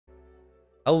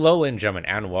Hello, ladies and gentlemen,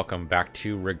 and welcome back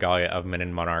to Regalia of Men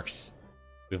and Monarchs.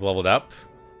 We've leveled up.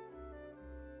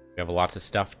 We have lots of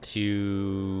stuff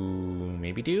to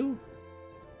maybe do?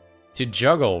 To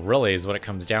juggle, really, is what it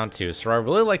comes down to. So I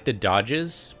really like the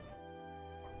dodges.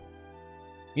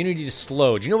 Immunity to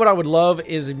slow. Do you know what I would love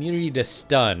is immunity to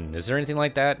stun? Is there anything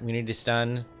like that? Immunity to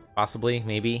stun? Possibly,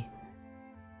 maybe.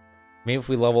 Maybe if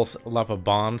we level up a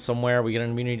bomb somewhere, we get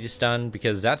an immunity to stun,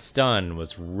 because that stun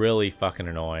was really fucking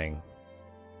annoying.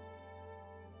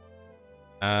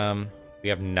 We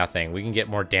have nothing. We can get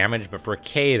more damage, but for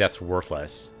K, that's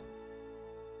worthless.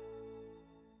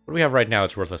 What do we have right now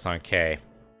that's worthless on K?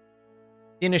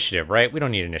 The initiative, right? We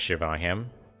don't need initiative on him.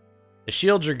 The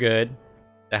shields are good.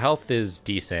 The health is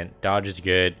decent. Dodge is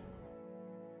good.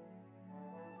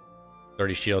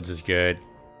 30 shields is good.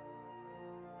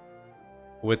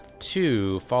 With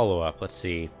 2 follow-up, let's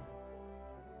see.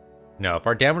 No, if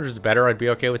our damage was better, I'd be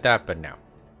okay with that, but no.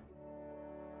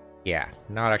 Yeah,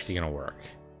 not actually gonna work.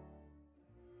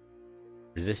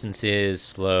 Resistance is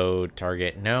slow,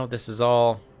 target. No, this is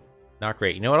all not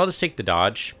great. You know what? I'll just take the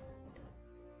dodge.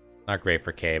 Not great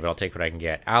for K, but I'll take what I can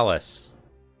get. Alice.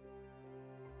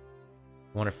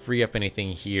 Want to free up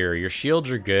anything here. Your shields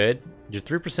are good. Your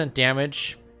 3%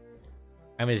 damage.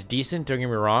 I mean, it's decent, don't get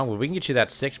me wrong, but we can get you that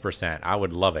 6%. I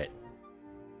would love it.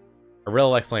 I really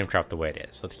like Flame Trap the way it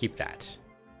is. Let's keep that.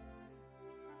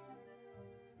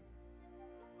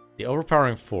 The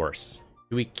overpowering force.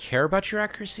 Do we care about your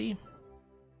accuracy?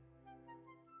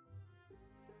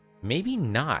 Maybe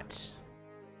not.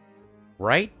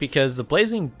 Right? Because the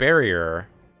blazing barrier,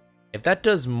 if that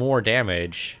does more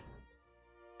damage,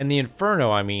 and the inferno,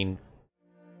 I mean,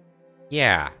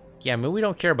 yeah, I mean, we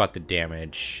don't care about the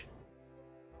damage.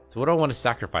 So what do I want to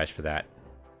sacrifice for that?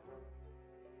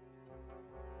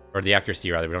 Or the accuracy,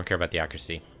 rather. We don't care about the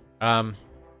accuracy. No,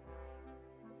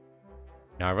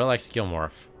 I really like Skill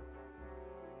Morph.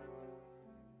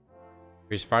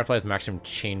 Increase Firefly's maximum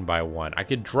chain by 1. I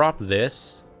could drop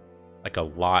this, like a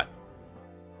lot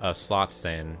of slots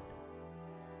then.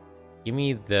 Give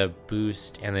me the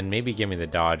boost, and then maybe give me the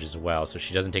dodge as well, so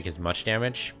she doesn't take as much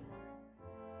damage.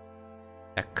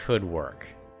 That could work.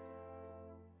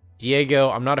 Diego,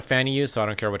 I'm not a fan of you, so I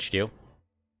don't care what you do.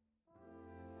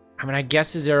 I mean, I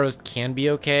guess his arrows can be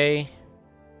okay.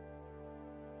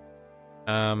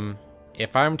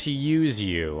 If I'm to use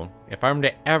you, if I'm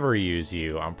to ever use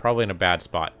you, I'm probably in a bad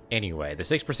spot anyway. The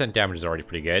 6% damage is already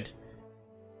pretty good.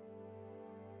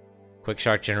 Quick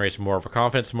Shot generates more of a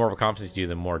confidence. The more of a confidence you do,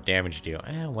 the more damage you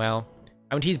do. Well,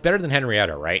 I mean, he's better than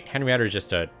Henrietta, right? Henrietta is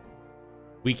just a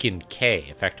weakened K,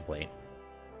 effectively.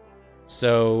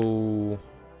 So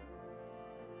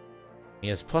he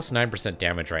has plus 9%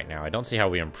 damage right now. I don't see how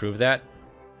we improve that.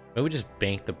 Maybe we just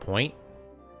bank the point.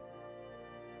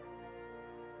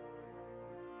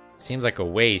 Seems like a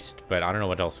waste, but I don't know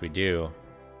what else we do.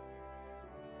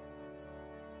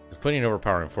 Because putting an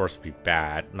overpowering force would be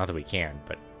bad. Not that we can,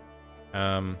 but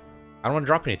I don't want to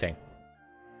drop anything.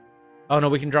 Oh no,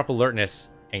 we can drop alertness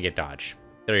and get dodge.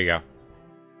 There you go.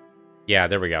 Yeah,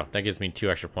 there we go. That gives me 2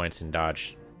 extra points in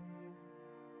dodge.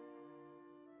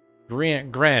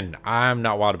 Gren, I'm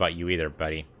not wild about you either,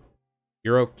 buddy.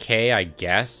 You're okay, I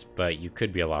guess, but you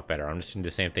could be a lot better. I'm just gonna do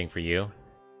the same thing for you.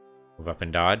 Move up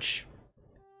and dodge.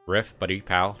 Riff, buddy,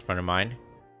 pal, friend of mine.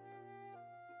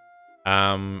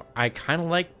 I kind of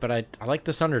like, but I like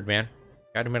the Sundered, man.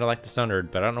 Gotta admit I like the Sundered,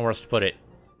 but I don't know where else to put it.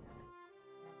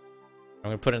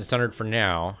 I'm gonna put it in Sundered for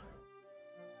now.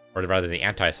 Or rather, the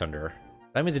Anti-Sunder.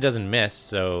 That means it doesn't miss,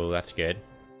 so that's good.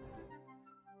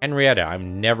 Henrietta,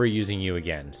 I'm never using you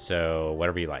again, so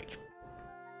whatever you like.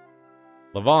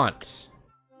 Levant,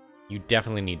 you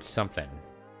definitely need something.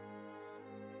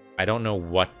 I don't know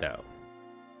what, though.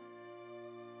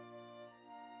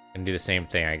 And do the same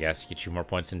thing, I guess. Get you more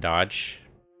points in dodge.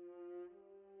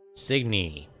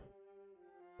 Signy.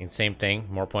 And same thing,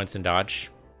 more points in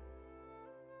dodge.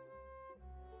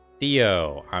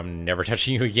 Theo, I'm never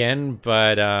touching you again,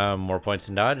 but more points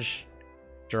in dodge.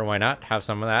 Sure, why not? Have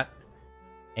some of that.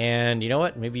 And you know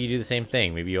what? Maybe you do the same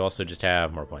thing. Maybe you also just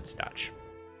have more points in dodge.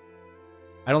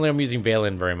 I don't think I'm using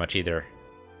Valen very much either.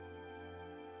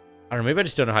 I don't know, maybe I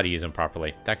just don't know how to use them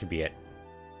properly. That could be it.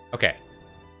 Okay.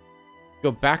 Go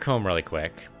back home really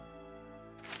quick.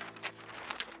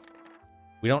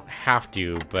 We don't have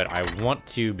to, but I want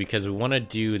to because we want to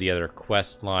do the other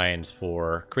quest lines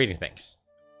for creating things.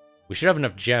 We should have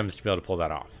enough gems to be able to pull that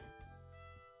off.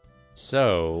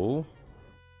 So,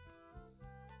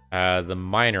 the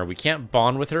miner, we can't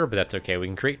bond with her, but that's okay. We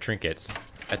can create trinkets.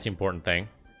 That's the important thing.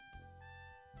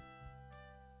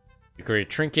 We create a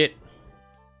trinket.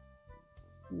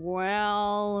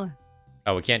 Well...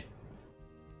 Oh, we can't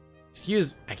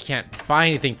Excuse, I can't buy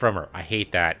anything from her. I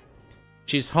hate that.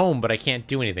 She's home, but I can't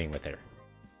do anything with her.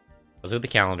 Let's look at the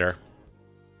calendar.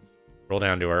 Roll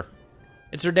down to her.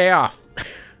 It's her day off.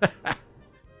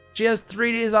 She has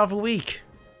 3 days off a week.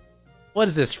 What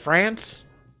is this, France?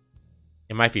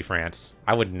 It might be France.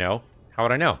 I wouldn't know. How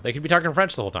would I know? They could be talking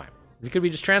French the whole time. It could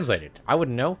be just translated. I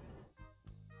wouldn't know.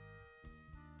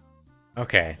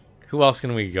 Okay. Who else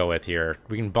can we go with here?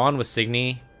 We can bond with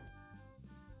Signy.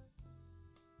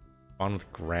 Bond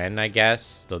with Gren, I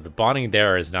guess. Though the bonding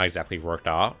there is not exactly worked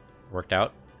out.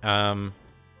 Bond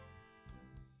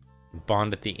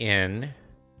at the inn.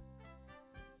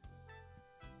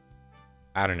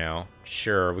 I don't know.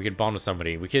 Sure, we could bond with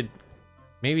somebody. We could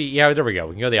maybe, yeah, there we go.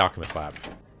 We can go to the Alchemist Lab.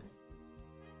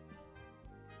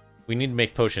 We need to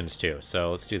make potions too,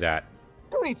 so let's do that.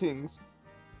 Greetings.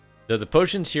 Though the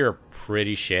potions here are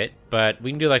pretty shit, but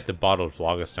we can do like the bottled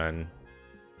phlogiston.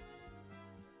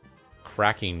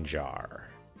 Cracking jar.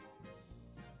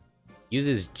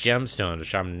 Uses gemstones,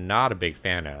 which I'm not a big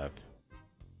fan of.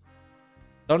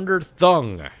 Thunder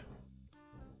Thung.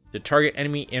 To target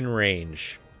enemy in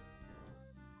range.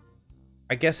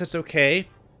 I guess that's okay.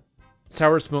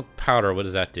 Sour smoke powder, what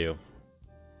does that do?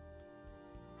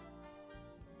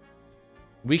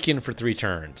 Weaken for 3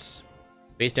 turns.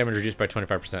 Base damage reduced by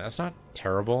 25%. That's not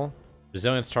terrible.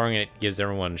 Resilience target gives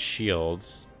everyone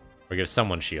shields. Or gives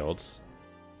someone shields.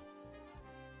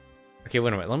 Okay,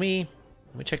 wait a minute. Let me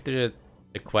check the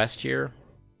quest here.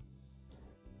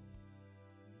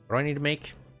 What do I need to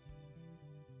make?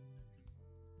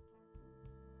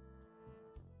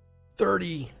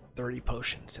 30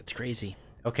 potions. That's crazy.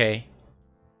 Okay.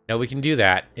 No, we can do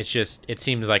that. It's just, it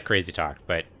seems like crazy talk,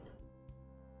 but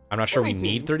I'm not sure we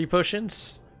need 30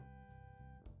 potions.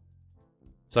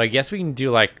 So I guess we can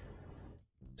do like,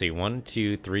 let's see, 1,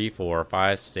 2, 3, 4,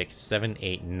 5, 6, 7,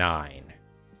 8, 9.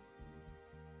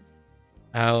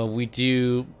 We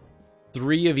do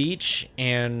 3 of each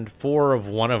and 4 of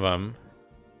one of them.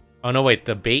 Oh no, wait,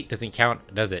 the bait doesn't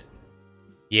count, does it?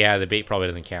 Yeah, the bait probably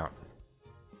doesn't count.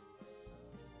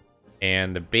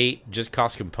 And the bait just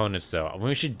costs components, though.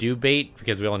 We should do bait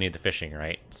because we all need the fishing,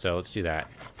 right? So let's do that.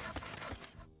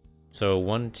 So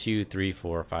 1, 2, 3,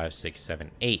 4, 5, 6,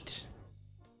 7, 8.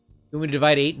 You want me to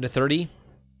divide 8 into 30?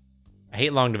 I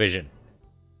hate long division.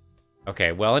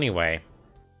 Okay, well, anyway.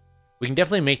 We can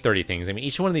definitely make 30 things. I mean,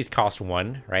 each one of these costs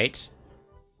 1, right?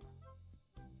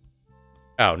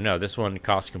 Oh, no, this one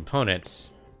costs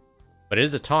components. But it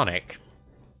is a tonic.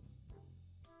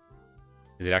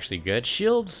 Is it actually good?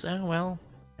 Shields? Oh, well,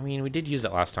 I mean, we did use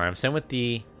it last time. Same with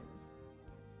the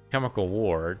chemical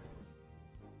ward.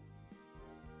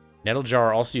 Nettle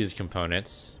jar also uses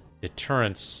components.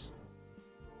 Deterrence.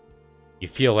 You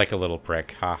feel like a little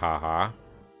prick. Ha ha ha.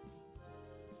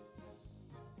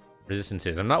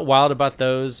 Resistances. I'm not wild about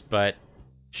those, but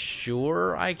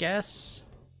sure, I guess.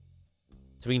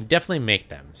 So we can definitely make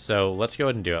them. So let's go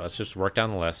ahead and do it. Let's just work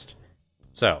down the list.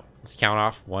 So let's count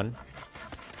off 1,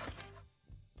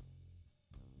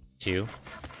 2,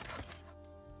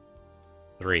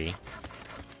 3,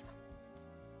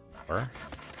 4,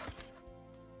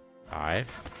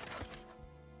 5,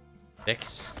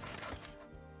 6,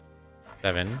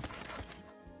 7,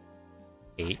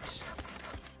 8,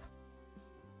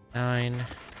 9,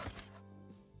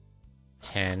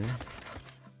 10.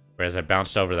 Whereas I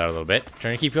bounced over that a little bit.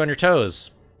 Trying to keep you on your toes.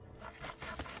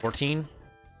 14,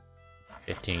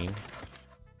 15,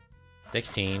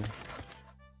 16,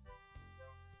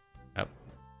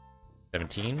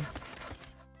 17,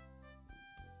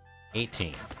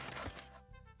 18.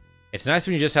 It's nice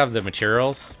when you just have the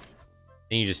materials,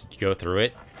 then you just go through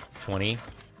it. 20.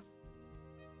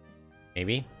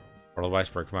 Maybe. Or the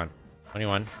iceberg, come on.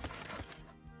 21.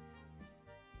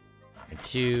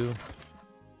 22.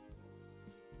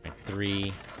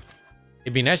 23.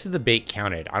 It'd be nice if the bait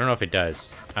counted. I don't know if it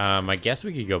does. I guess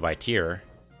we could go by tier.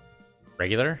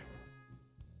 Regular?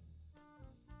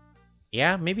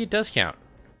 Yeah, maybe it does count.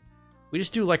 We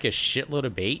just do like a shitload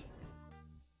of bait.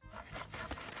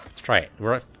 Let's try it.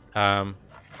 We're at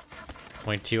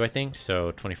 22, I think.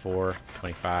 So 24,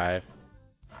 25,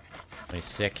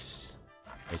 26,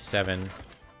 27,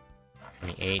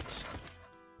 28,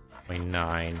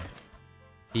 29.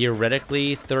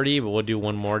 Theoretically 30, but we'll do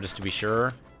one more just to be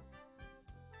sure.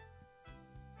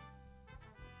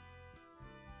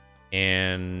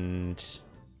 And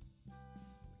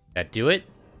that do it?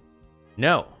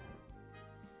 No.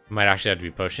 Might actually have to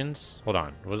be potions. Hold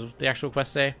on. What does the actual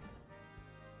quest say?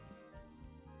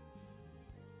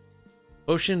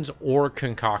 Potions or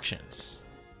concoctions.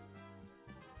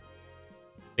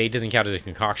 Bait doesn't count as a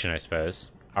concoction, I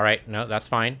suppose. Alright, no, that's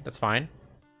fine. That's fine.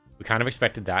 We kind of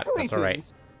expected that. That's alright.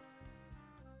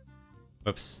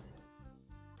 Whoops.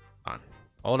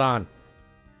 Hold on.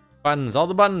 Buttons, all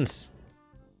the buttons.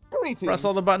 Greetings. Press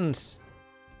all the buttons.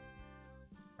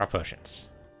 Our potions.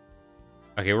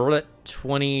 Okay, we're at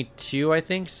 22, I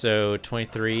think. So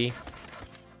 23.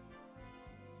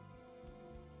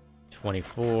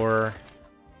 24.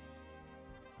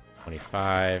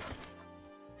 25.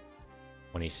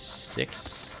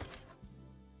 26.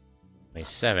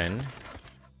 27.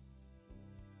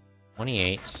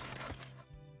 28.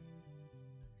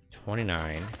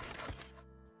 29.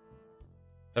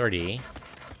 30. You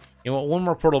know what? One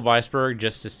more portal iceberg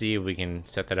just to see if we can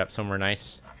set that up somewhere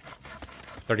nice.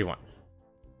 31.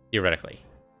 Theoretically.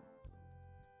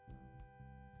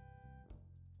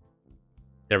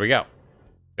 There we go.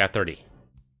 Got 30.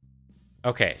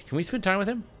 Okay, can we spend time with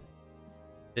him?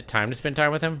 Is it time to spend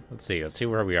time with him? Let's see. Let's see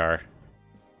where we are.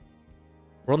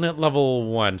 We're only at level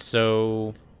 1,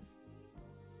 so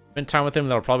spend time with him.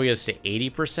 That'll probably get us to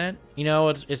 80%. You know,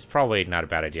 it's probably not a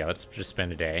bad idea. Let's just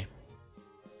spend a day.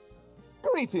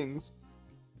 Greetings.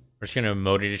 We're just gonna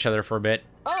emote at each other for a bit.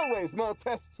 Always more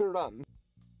tests to run.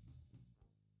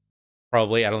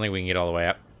 Probably. I don't think we can get all the way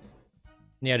up.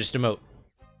 Yeah, just emote.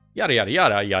 Yada yada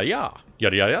yada yada yada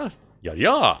yada yada yada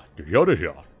yada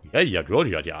yada yada yada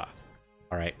yada.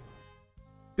 All right.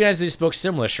 Be nice if they spoke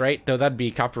Simlish, right? Though that'd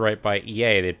be copyright by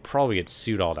EA. They'd probably get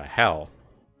sued all to hell.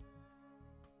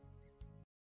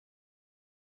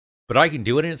 But I can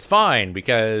do it and it's fine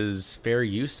because fair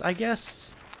use, I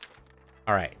guess.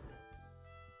 All right.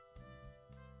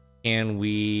 And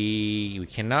we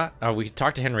cannot. Oh, we can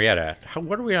talk to Henrietta.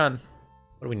 What are we on?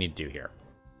 What do we need to do here?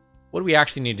 What do we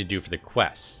actually need to do for the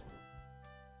quest?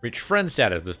 Reach friend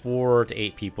status with 4 to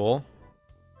 8 people.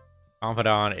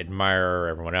 Confidant, admirer,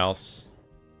 everyone else.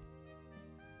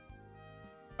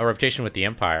 A reputation with the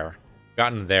Empire.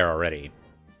 Gotten there already.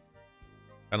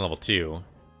 On level 2.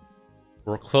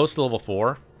 We're close to level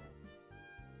 4.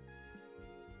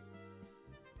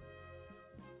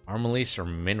 Armalise or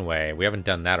Minway. We haven't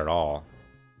done that at all.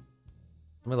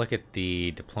 Let me look at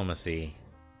the diplomacy.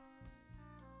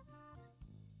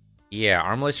 Yeah,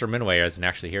 Armalise or Minway isn't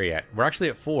actually here yet. We're actually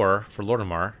at 4 for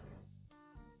Lortimar.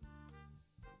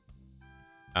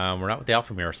 We're not with the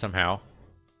Alpha Mirror somehow.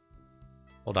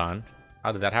 Hold on.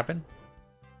 How did that happen?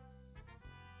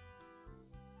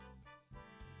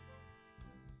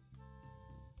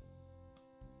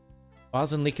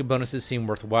 Boss and Leaka bonuses seem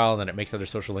worthwhile, and then it makes other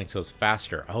social links goes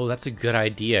faster. Oh, that's a good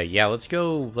idea. Yeah, let's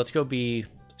go be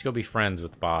friends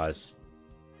with Boz.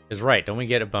 Is right, don't we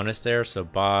get a bonus there? So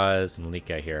Boz and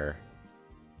Leaka here.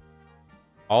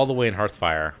 All the way in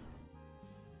Hearthfire.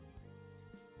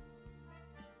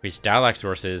 Increase dialogue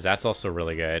sources, that's also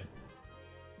really good.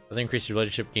 Further increase your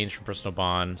relationship gains from personal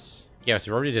bonds. Yeah,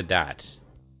 so we already did that.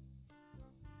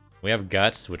 We have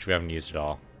Guts, which we haven't used at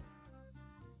all.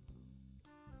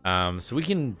 So we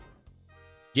can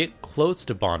get close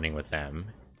to bonding with them.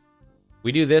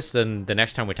 We do this, then the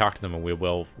next time we talk to them, we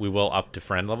will up to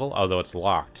friend level, although it's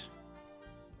locked.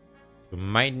 We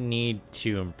might need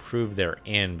to improve their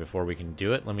inn before we can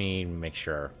do it. Let me make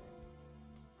sure.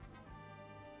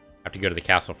 I have to go to the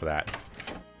castle for that.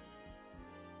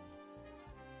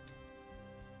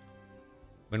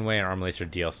 Winway and Armalise are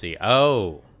DLC.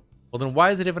 Oh! Well then why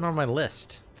is it even on my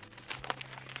list?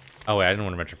 Oh wait, I didn't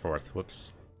want to mention forth.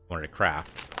 Whoops. I wanted to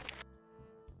craft.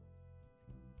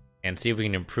 And see if we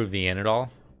can improve the inn at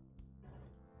all.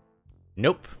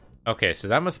 Nope. Okay, so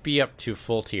that must be up to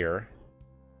full tier.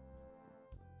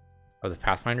 Oh, the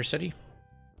Pathfinder city?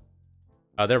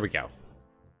 Oh, there we go.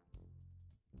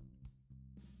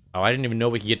 Oh, I didn't even know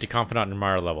we could get to Confidant and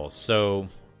Admirer levels. So,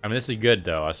 I mean, this is good,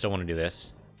 though. I still want to do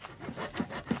this.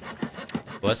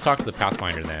 Well, let's talk to the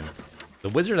Pathfinder, then. The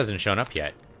wizard hasn't shown up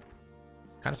yet.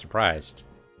 Kind of surprised.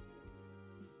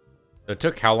 So it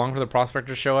took how long for the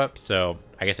prospector to show up? So,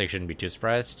 I guess I shouldn't be too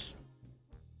surprised.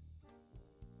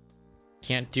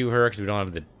 Can't do her because we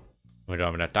don't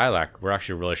have enough dialect. We're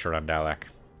actually really short on dialect.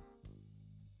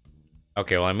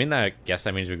 Okay, well, I mean, I guess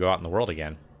that means we go out in the world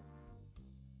again.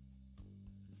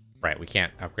 Right, we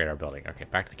can't upgrade our building. Okay,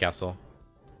 back to the castle.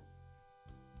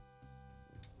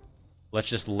 Let's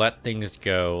just let things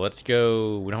go. Let's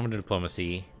go. We don't have a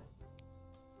diplomacy.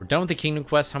 We're done with the kingdom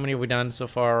quest. How many have we done so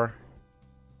far?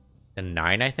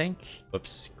 9, I think.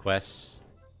 Whoops. Quests.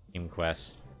 Kingdom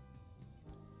quests.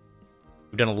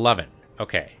 We've done 11.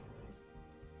 Okay.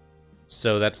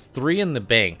 So that's 3 in the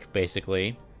bank,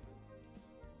 basically.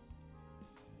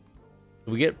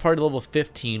 We get party level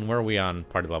 15. Where are we on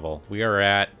party level? We are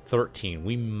at 13.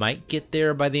 We might get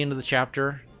there by the end of the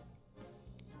chapter.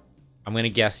 I'm going to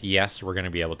guess yes, we're going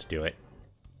to be able to do it.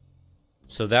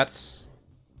 So that's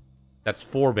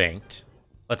 4 banked.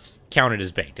 let's count it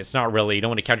as baked. It's not really, you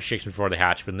don't want to count your chicks before they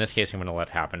hatch, but in this case, I'm going to let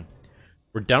it happen.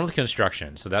 We're done with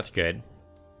construction, so that's good.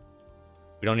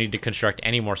 We don't need to construct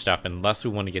any more stuff unless we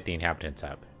want to get the inhabitants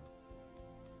up.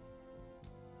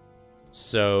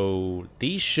 So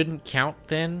these shouldn't count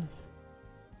then.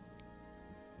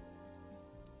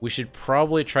 We should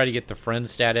probably try to get the friend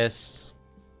status.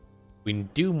 We can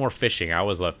do more fishing. I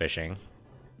always love fishing.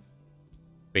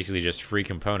 Basically just free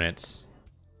components.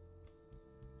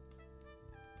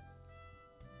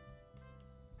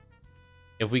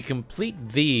 If we complete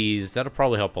these, that'll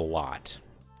probably help a lot.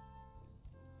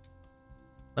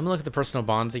 Let me look at the personal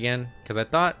bonds again, because I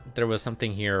thought there was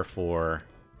something here for...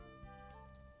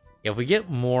 If we get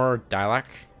more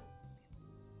dialect...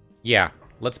 Yeah,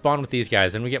 let's bond with these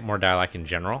guys, then we get more dialect in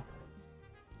general.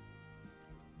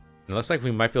 It looks like we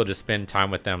might be able to spend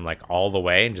time with them, like, all the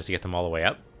way, and just get them all the way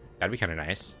up. That'd be kind of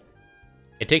nice.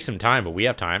 It takes some time, but we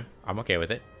have time. I'm okay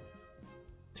with it.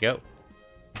 Let's go.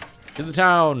 To the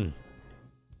town!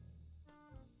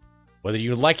 Whether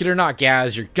you like it or not,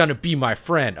 Gaz, you're gonna be my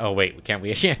friend. Oh, wait, we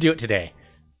can't do it today.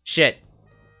 Shit.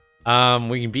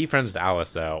 We can be friends with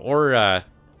Alice, though. Or,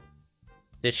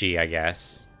 Stitchy, I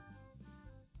guess.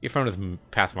 Be friend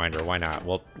with Pathfinder, why not?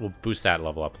 We'll boost that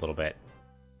level up a little bit.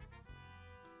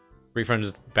 Be friends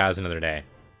with Baz another day.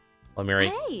 Hello, Mary.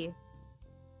 Hey!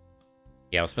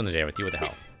 Yeah, I'll spend the day with you. What the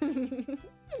hell?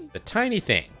 The tiny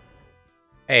thing.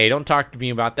 Hey, don't talk to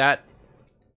me about that.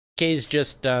 K's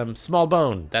just, small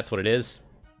bone. That's what it is.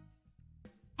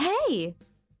 Hey! Anything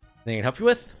I can help you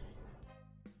with?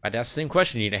 I'd ask the same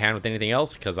question. You need a hand with anything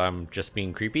else? Because I'm just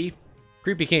being creepy.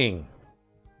 Creepy King.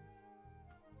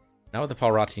 Not with the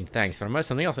Palratine, thanks, but I might have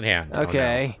something else at hand.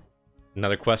 Okay. Oh, no.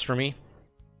 Another quest for me.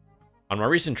 On my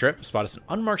recent trip, I spotted an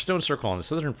unmarked stone circle on the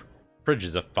southern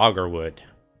fringes of Foggerwood.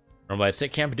 Normally I'd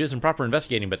sit camp and do some proper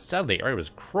investigating, but sadly the area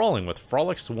was crawling with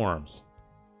frolic swarms.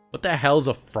 What the hell's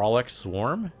a frolic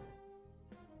swarm?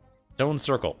 Stone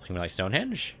circle. Seem like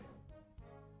Stonehenge?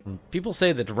 People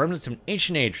say that the remnants of an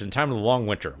ancient age from the time of the long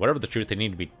winter. Whatever the truth, they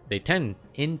need to be. They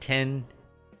intend.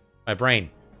 My brain,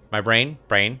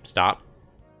 stop.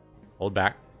 Hold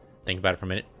back. Think about it for a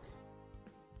minute.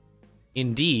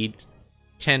 Indeed,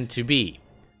 tend to be.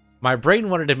 My brain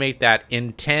wanted to make that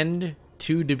intend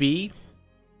to be.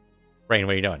 Brain,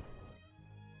 what are you doing?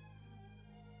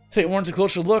 Say it warrants a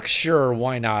closer look? Sure,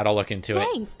 why not? I'll look into it.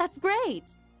 Thanks, that's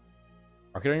great.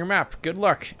 Mark it on your map. Good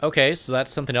luck. Okay, so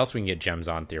that's something else we can get gems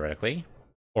on, theoretically.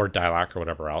 Or dialogue, or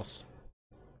whatever else.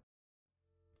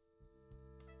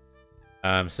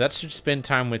 So that should spend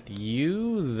time with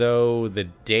you, though the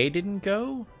day didn't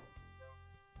go?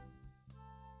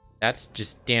 That's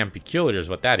just damn peculiar is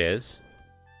what that is.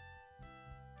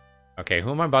 Okay,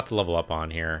 who am I about to level up on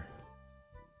here?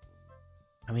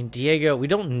 I mean, Diego, we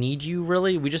don't need you,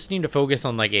 really. We just need to focus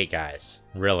on, like, 8 guys.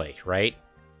 Really, right?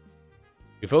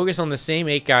 We focus on the same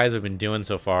 8 guys we've been doing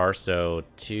so far, so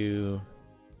 2...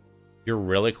 You're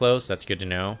really close, that's good to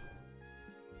know.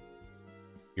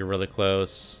 You're really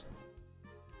close.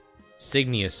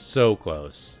 Signy is so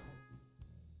close.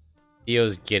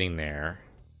 Theo's getting there.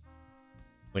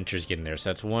 Winter's getting there, so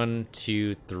that's 1,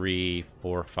 2, 3,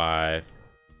 4, 5,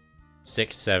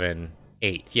 6, 7,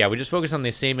 8. Yeah, we just focus on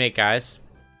the same 8 guys.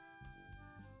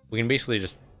 We can basically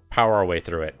just power our way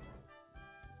through it.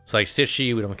 It's like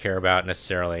Sitchy, we don't care about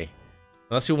necessarily.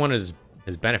 Unless we want his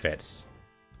benefits.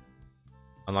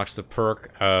 Unlocks the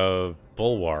perk of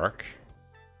Bulwark.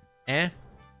 Because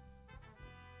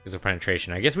of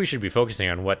penetration. I guess we should be focusing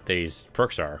on what these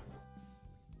perks are.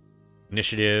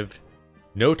 Initiative.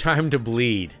 No time to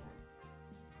bleed.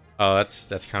 Oh,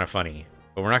 that's kind of funny.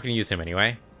 But we're not going to use him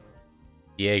anyway.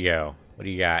 Diego, what do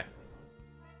you got?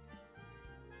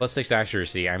 +6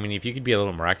 accuracy. I mean, if you could be a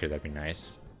little more accurate, that'd be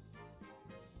nice.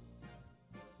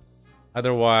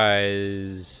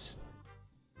 Otherwise,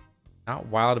 not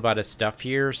wild about his stuff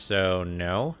here, so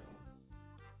no.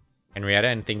 Henrietta,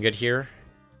 anything good here?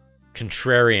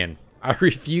 Contrarian. I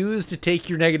refuse to take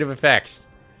your negative effects.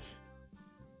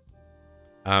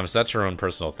 So that's her own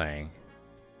personal thing.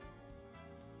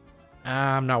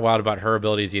 I'm not wild about her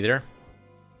abilities either.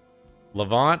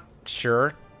 Levant,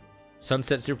 sure.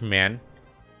 Sunset Superman.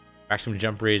 Maximum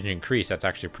jump range increase. That's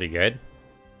actually pretty good.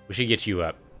 We should get you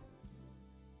up.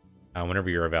 Whenever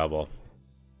you're available.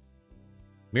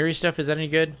 Miri stuff, is that any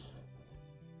good?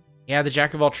 Yeah, the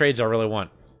Jack of all trades I really want.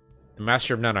 The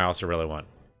Master of none I also really want.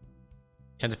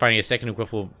 Chance of finding a second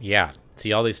equipable. Yeah,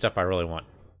 see all these stuff I really want.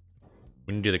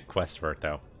 We can do the quest for it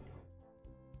though.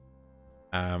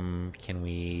 Can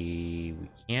we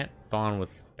can't bond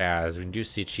with Baz. We can do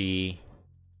Sichi,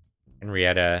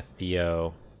 Henrietta,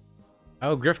 Theo.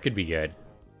 Oh, Griff could be good.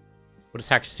 What is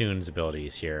Hacksoon's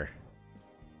abilities here?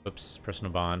 Whoops,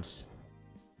 personal bonds.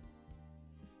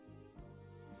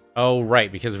 Oh,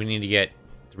 right, because we need to get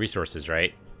the resources,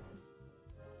 right?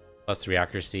 +3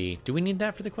 accuracy. Do we need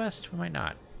that for the quest? We might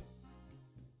not.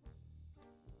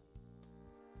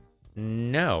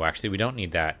 No, actually, we don't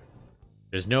need that.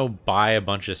 There's no buy a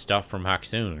bunch of stuff from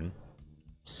Haxun,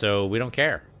 so we don't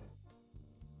care.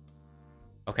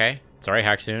 Okay, sorry,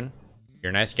 Haxun.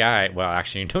 You're a nice guy. Well,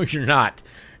 actually, no, you're not.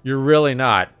 You're really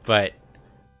not, but...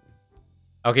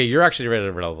 Okay, you're actually ready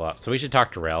to level up, so we should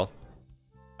talk to Rel.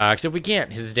 Except we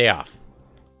can't. It's his day off.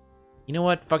 You know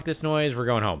what? Fuck this noise. We're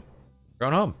going home. We're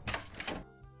going home.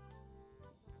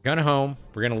 We're going home.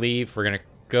 We're going to leave. We're going to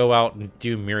go out and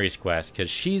do Miri's quest,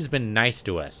 because she's been nice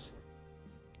to us.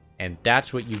 And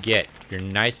that's what you get. If you're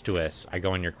nice to us, I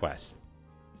go on your quest.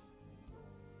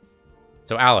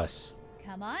 So, Alice.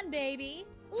 Come on, baby.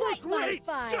 Light my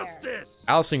fire. Justice!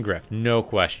 Alice and Griff, no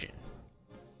question.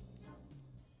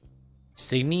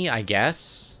 Signy, I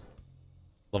guess.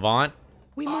 Levant.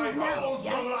 We move now,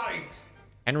 yes.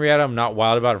 Henrietta, I'm not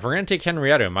wild about. If we're going to take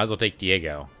Henrietta, might as well take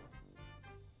Diego.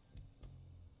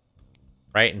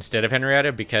 Right? Instead of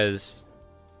Henrietta, because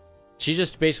she's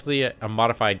just basically a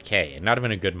modified K, and not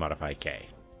even a good modified K.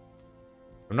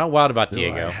 I'm not wild about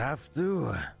Diego. Do I have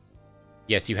to?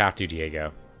 Yes, you have to,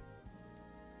 Diego.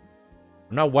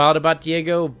 I'm not wild about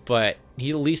Diego, but he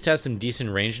at least has some decent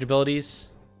ranged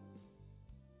abilities.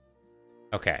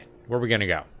 Okay, where are we gonna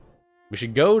go? We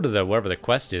should go to the wherever the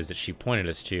quest is that she pointed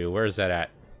us to. Where is that at?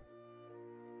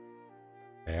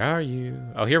 Where are you?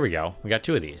 Oh, here we go. We got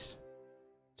 2 of these.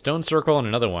 Stone circle and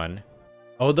another one.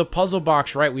 Oh, the puzzle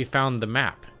box, right? We found the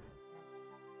map.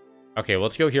 Okay, well,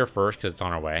 let's go here first because it's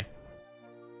on our way.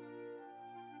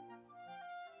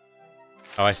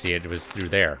 Oh, I see it. It was through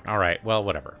there. All right, well,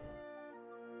 whatever.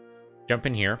 Jump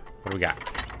in here. What do we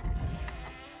got?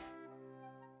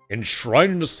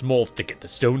 Enshrined in a small thicket, the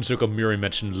stone circle Miri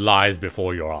mentioned lies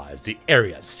before your eyes. The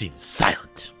area seems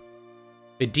silent.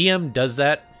 The DM does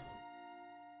that.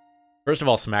 First of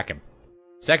all, smack him.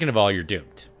 Second of all, you're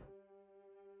doomed.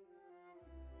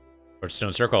 Or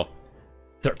stone circle.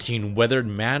 13 weathered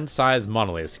man-sized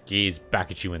monoliths gaze back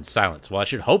at you in silence. Well, I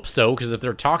should hope so, because if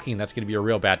they're talking, that's going to be a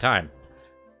real bad time.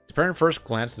 At apparent first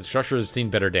glance, the structure has seen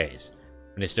better days.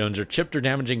 Many stones are chipped or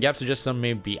damaged, and gaps suggest some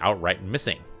may be outright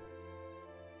missing.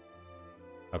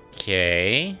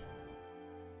 Okay.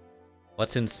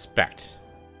 Let's inspect.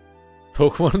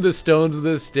 Poke one of the stones with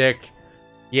a stick.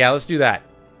 Yeah, let's do that.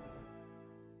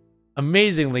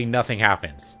 Amazingly, nothing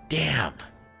happens. Damn.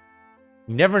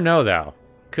 You never know, though.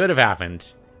 Could have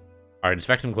happened. Alright,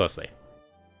 inspect them closely.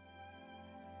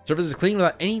 Surface is clean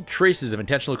without any traces of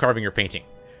intentional carving or painting.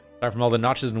 Apart from all the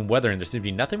notches and weathering, there seems to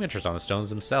be nothing of interest on the stones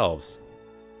themselves.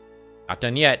 Not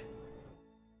done yet.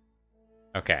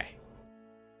 Okay.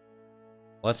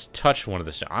 Let's touch one of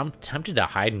the stones. I'm tempted to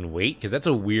hide and wait, because that's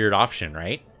a weird option,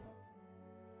 right?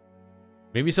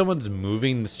 Maybe someone's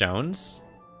moving the stones?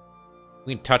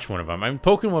 We can touch one of them. I mean,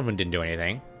 poking one of them didn't do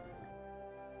anything.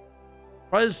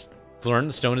 Probably just learn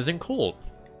the stone isn't cold.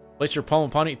 Place your palm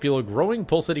upon it, feel a growing,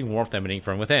 pulsating warmth emanating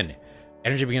from within.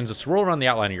 Energy begins to swirl around the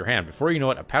outline of your hand. Before you know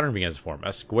it, a pattern begins to form.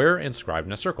 A square inscribed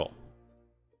in a circle.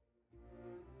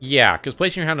 Yeah, because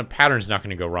placing your hand on a pattern is not going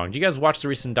to go wrong. Do you guys watch the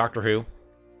recent Doctor Who?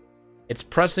 It's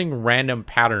pressing random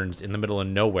patterns in the middle of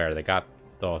nowhere that got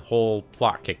the whole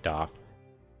plot kicked off.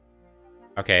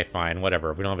 Okay, fine,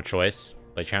 whatever. We don't have a choice.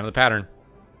 Place your hand on the pattern.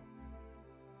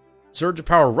 Surge of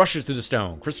power rushes through the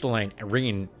stone. Crystalline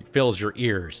ringing fills your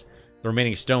ears. The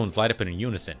remaining stones light up in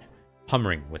unison,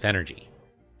 humming with energy.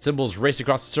 Symbols race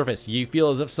across the surface. You feel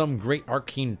as if some great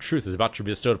arcane truth is about to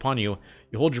be bestowed upon you.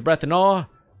 You hold your breath in awe.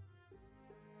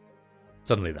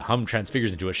 Suddenly, the hum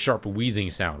transfigures into a sharp wheezing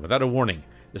sound. Without a warning,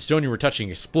 the stone you were touching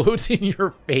explodes in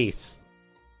your face.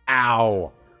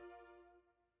 Ow.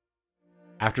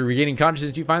 After regaining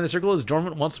consciousness, you find the circle is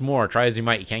dormant once more. Try as you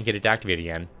might, you can't get it to activate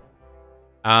again.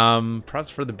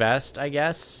 Perhaps for the best, I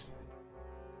guess.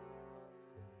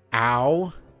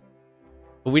 Ow.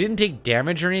 But we didn't take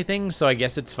damage or anything, so I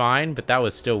guess it's fine, but that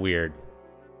was still weird.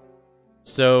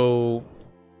 So,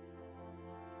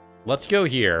 let's go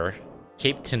here.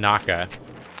 Cape Tanaka.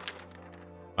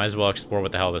 Might as well explore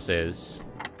what the hell this is.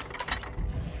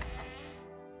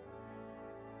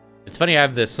 It's funny, I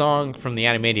have this song from the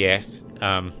Animaniacs,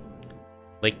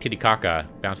 Lake Titicaca,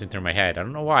 bouncing through my head. I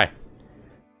don't know why.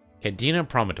 Cadena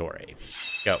Promontory.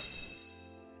 Go.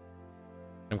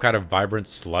 Some kind of vibrant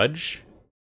sludge?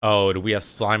 Oh, do we have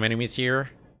slime enemies here?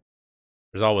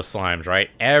 There's always slimes, right?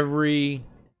 Every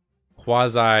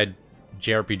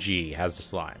quasi-JRPG has a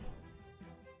slime.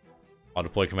 All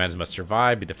deployed commands must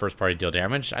survive, be the first party to deal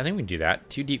damage. I think we can do that.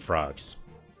 2 Deepfrogs.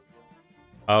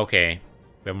 Okay.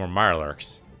 We have more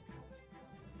Mirelurks.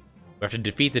 We have to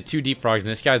defeat the 2 Deepfrogs, and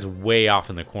this guy's way off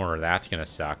in the corner. That's gonna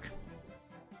suck.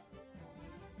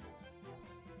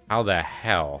 How the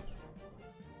hell?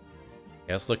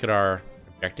 Okay, let's look at our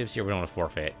objectives here. We don't want to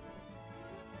forfeit.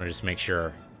 I'm gonna just make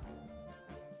sure.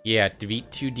 Yeah,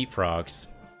 defeat 2 Deepfrogs.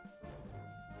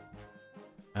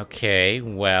 Okay,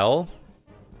 well.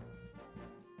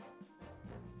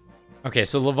 Okay,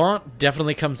 so Levant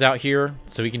definitely comes out here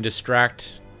so he can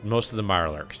distract most of the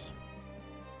Mirelurks.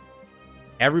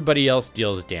 Everybody else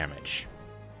deals damage.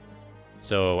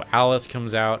 So Alice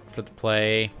comes out for the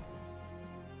play.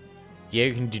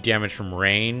 Diego can do damage from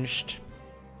ranged.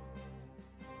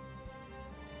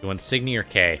 You want Signy or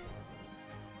K?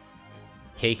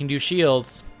 K can do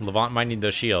shields. Levant might need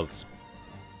those shields.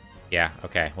 Yeah,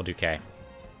 okay, we'll do K.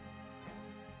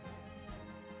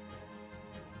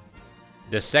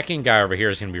 The second guy over here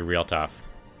is going to be real tough.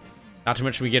 Not too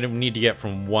much we need to get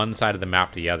from one side of the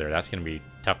map to the other. That's going to be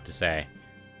tough to say.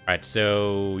 Alright,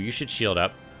 so you should shield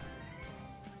up.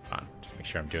 Hold on, just make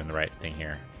sure I'm doing the right thing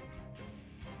here.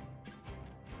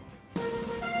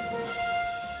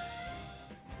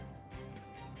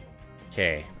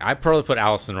 Okay, I probably put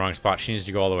Alice in the wrong spot. She needs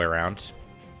to go all the way around.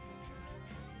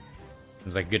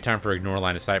 Seems like a good time for ignore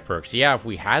line of sight perks. Yeah, if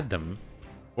we had them.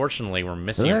 Fortunately, we're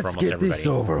missing it for almost everybody. Let's get this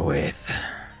over with.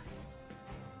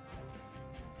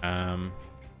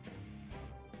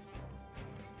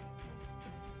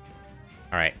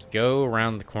 Alright, go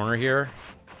around the corner here.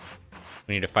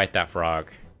 We need to fight that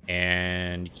frog.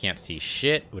 And you can't see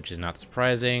shit, which is not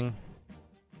surprising.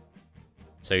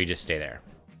 So you just stay there.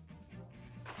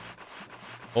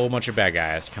 Whole bunch of bad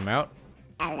guys come out.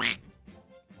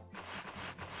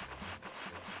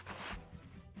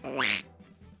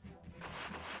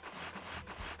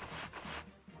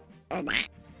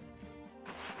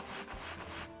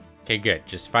 Okay, good.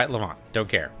 Just fight Levant. Don't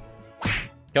care.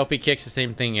 Kelpie kick's the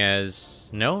same thing as...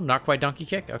 No, not quite donkey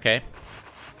kick? Okay.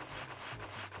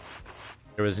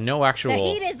 There was no actual The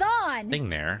heat is on. thing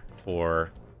there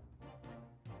for...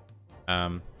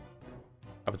 How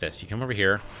about this? You come over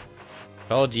here.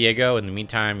 Follow Diego. In the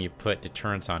meantime, you put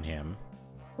deterrence on him.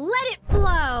 Let it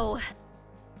flow.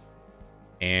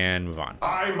 And move on.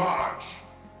 I march.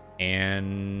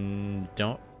 And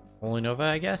don't... Holy Nova,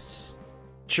 I guess?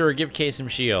 Sure, give K some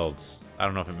shields. I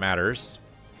don't know if it matters.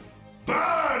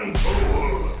 Burn,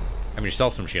 fool! I mean,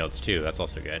 yourself some shields, too. That's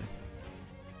also good.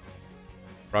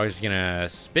 Frog's gonna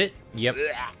spit. Yep.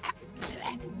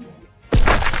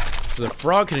 So the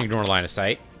frog can ignore line of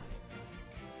sight.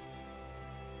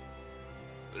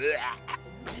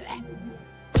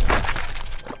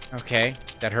 Okay,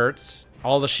 that hurts.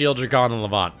 All the shields are gone in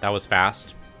Levant. That was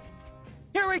fast.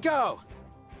 Here we go!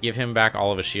 Give him back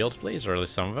all of his shields, please, or at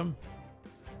least some of them.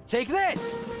 Take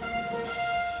this!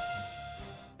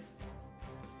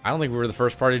 I don't think we were the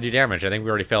first party to do damage. I think we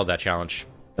already failed that challenge.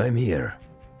 I'm here.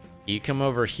 You come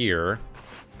over here.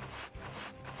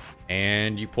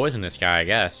 And you poison this guy, I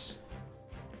guess.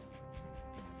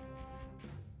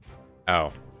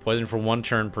 Oh. Poison for 1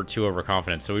 turn per 2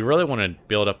 overconfidence. So we really want to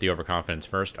build up the overconfidence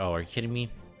first. Oh, are you kidding me?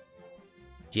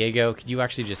 Diego, could you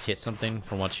actually just hit something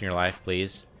for once in your life,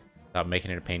 please? Without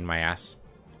making it a pain in my ass.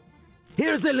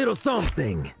 Here's a little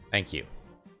something. Thank you.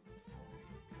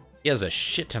 He has a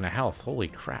shit ton of health. Holy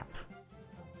crap.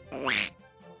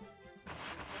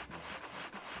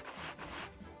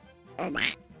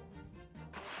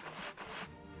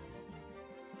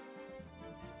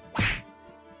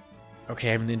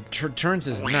 Okay, I mean, the turns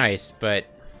is nice, but...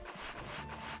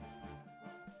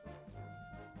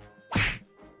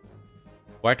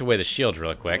 Wiped away the shields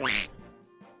real quick.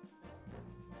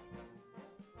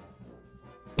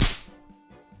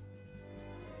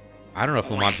 I don't know if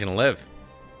Lamont's gonna live.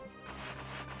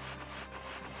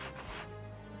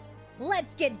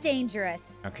 Let's get dangerous.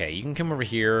 Okay, you can come over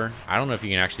here. I don't know if you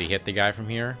can actually hit the guy from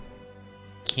here.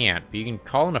 Can't, but you can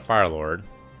call in a Fire Lord.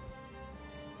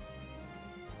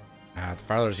 The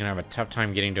Fire Lord's gonna have a tough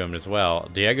time getting to him as well.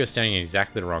 Diego's standing in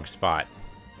exactly the wrong spot.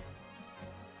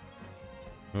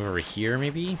 Move over here,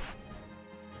 maybe?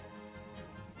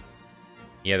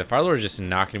 Yeah, the Fire Lord's just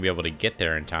not gonna be able to get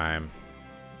there in time.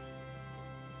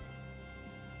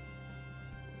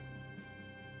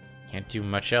 Can't do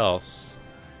much else.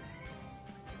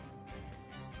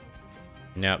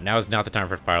 Nope, now is not the time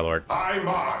for Fire Lord. I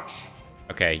march.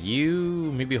 Okay,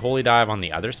 you maybe Holy Dive on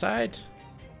the other side?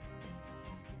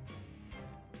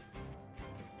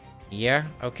 Yeah,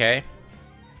 okay.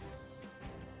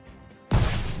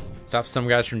 Stop some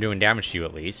guys from doing damage to you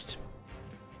at least.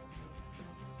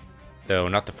 Though,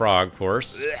 not the frog, of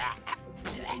course.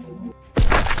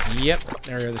 Yep,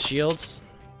 there are the shields.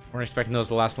 Weren't expecting those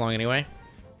to last long anyway.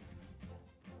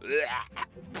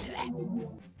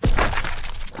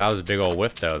 That was a big old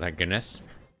whiff, though, thank goodness.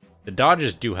 The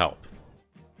dodges do help.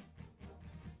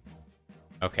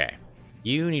 Okay.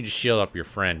 You need to shield up your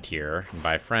friend here. And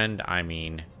by friend, I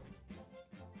mean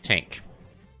tank.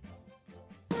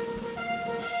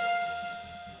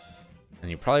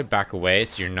 And you probably back away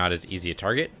so you're not as easy a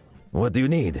target. What do you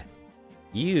need?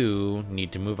 You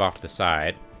need to move off to the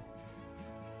side.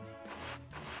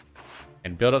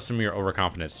 And build up some of your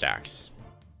overconfidence stacks.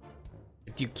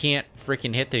 You can't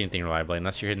freaking hit anything reliably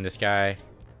unless you're hitting this guy.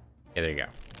 Yeah, there you go.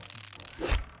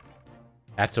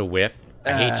 That's a whiff.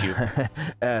 I hate you.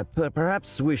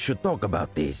 Perhaps we should talk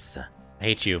about this. I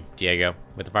hate you, Diego,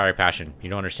 with a fiery passion. You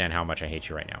don't understand how much I hate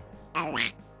you right now.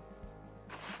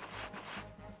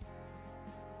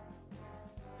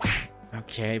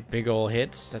 Okay, big ol'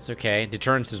 hits. That's okay.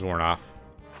 Deterrence is worn off.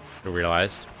 I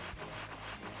realized.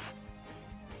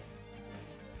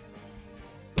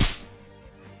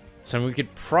 So we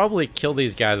could probably kill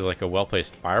these guys with like a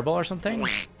well-placed fireball or something.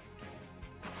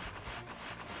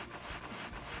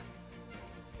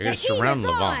 You're gonna surround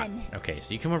Levant. Okay,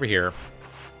 so you come over here.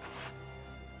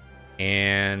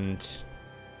 And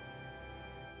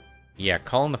yeah,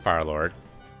 call in the Fire Lord.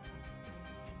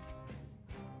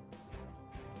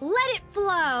 Let it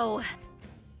flow.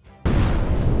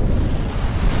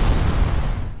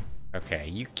 Okay,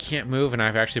 you can't move, and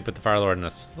I've actually put the Fire Lord in a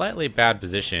slightly bad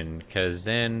position, because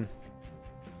then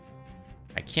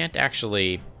I can't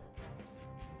actually...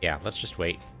 Yeah, let's just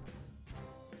wait.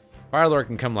 Fire Lord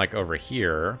can come, like, over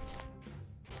here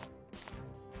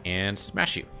and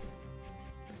smash you.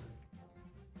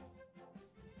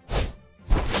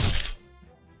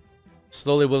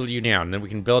 Slowly whittle you down, and then we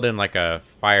can build in, like, a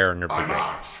fire and a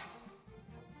brigade.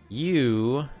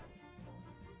 You...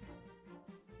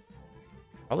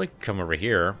 probably come over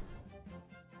here.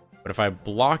 But if I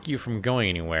block you from going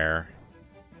anywhere...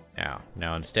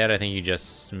 No, instead I think you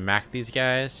just smack these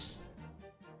guys.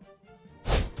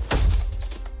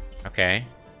 Okay.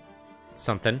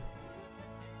 Something.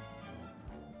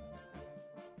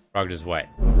 Frog does what?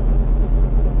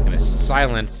 Gonna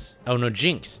silence... Oh no,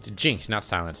 jinxed. Jinxed, not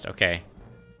silenced. Okay.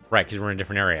 Right, because we're in a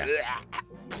different area.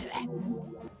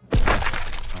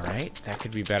 Alright, that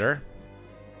could be better.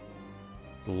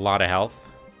 It's a lot of health.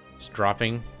 It's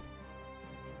dropping.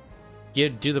 Do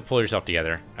the pull yourself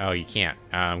together. Oh, you can't.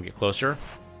 Get closer.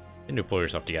 Then do pull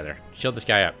yourself together. Shield this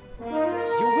guy up. You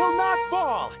will not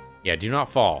fall! Yeah, do not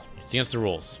fall. It's against the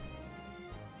rules.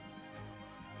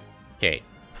 Okay,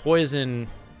 poison.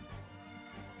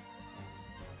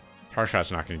 Tar shot's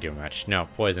not going to do much. No,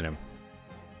 poison him.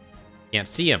 Can't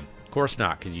see him. Of course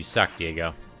not, because you suck, Diego.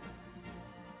 You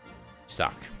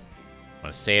suck. I'm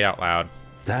going to say it out loud.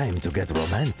 Time to get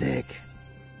romantic.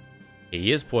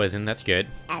 He is poisoned. That's good.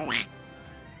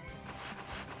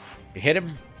 You hit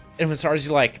him as hard as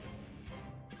you like.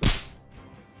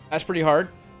 That's pretty hard.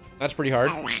 That's pretty hard.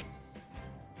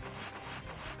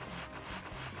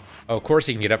 Oh, of course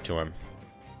he can get up to him.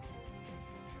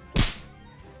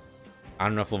 I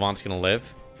don't know if Levant's gonna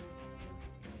live.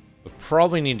 We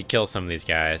probably need to kill some of these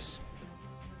guys.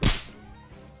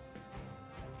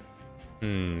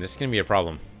 This is gonna be a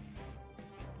problem.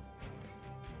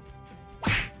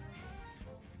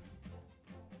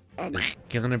 It's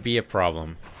gonna be a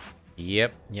problem.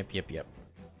 Yep.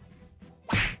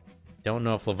 Don't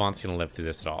know if Levant's gonna live through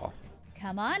this at all.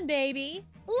 Come on, baby.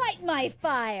 Light my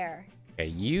fire. Okay,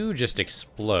 you just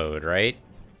explode, right?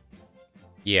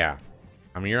 Yeah.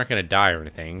 I mean, you're not gonna die or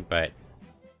anything, but...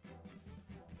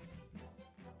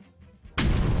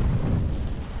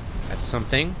 that's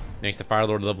something. Makes the Fire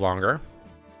Lord live longer.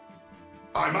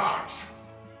 I'm out.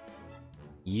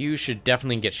 You should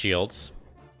definitely get shields.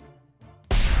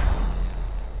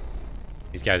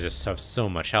 These guys just have so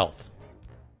much health.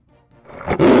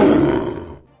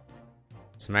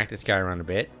 Smack this guy around a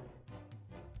bit.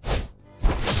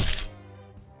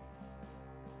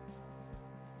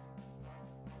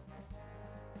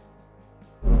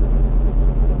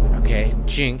 Okay,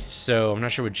 Jinx. So I'm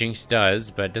not sure what Jinx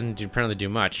does, but it doesn't apparently do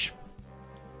much.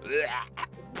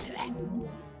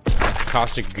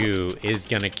 Caustic Goo is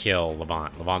gonna kill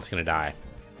Levant. Levant's gonna die.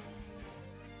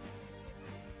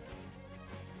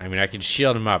 I mean, I can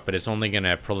shield him up, but it's only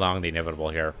gonna prolong the inevitable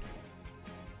here.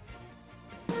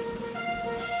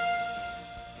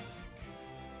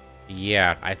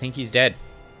 Yeah, I think he's dead.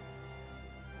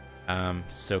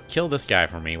 So kill this guy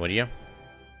for me, would you?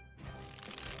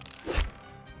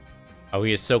 Oh,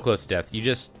 he is so close to death. You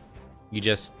just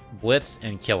blitz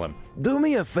and kill him. Do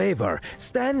me a favor.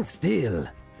 Stand still.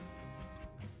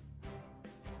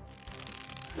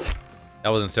 That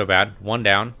wasn't so bad. One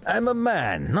down. I'm a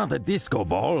man, not a disco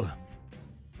ball.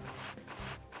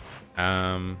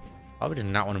 Probably did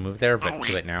not want to move there, but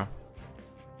too late now.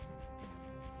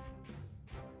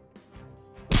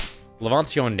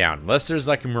 Levant's going down. Unless there's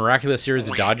like a miraculous series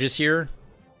of dodges here.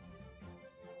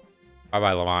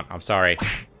 Bye-bye, Levant. I'm sorry.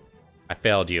 I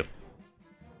failed you.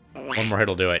 One more hit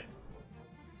will do it.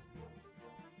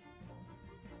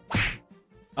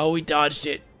 Oh, we dodged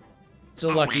it. So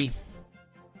lucky.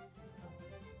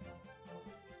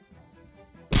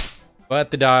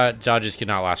 But the dodges could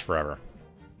not last forever.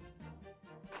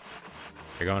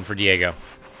 They're going for Diego.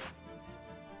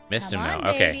 Missed him Come though.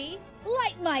 on, Okay. baby.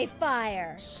 Light my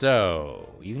fire. So,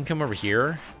 you can come over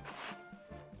here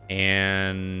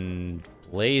and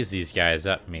blaze these guys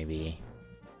up, maybe.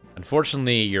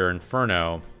 Unfortunately, your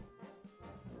Inferno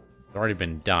has already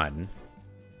been done.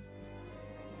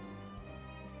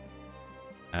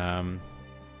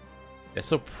 This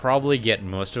will probably get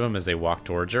most of them as they walk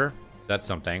towards her. So that's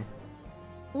something.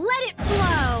 Let it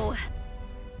flow.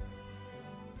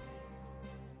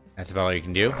 That's about all you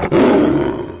can do.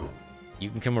 You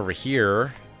can come over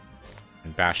here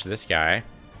and bash this guy.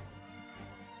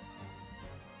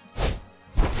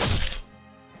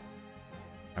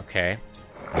 Okay.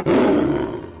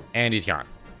 And he's gone.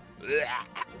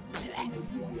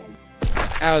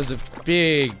 That was a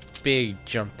big, big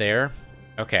jump there.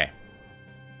 Okay.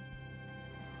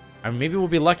 Maybe we'll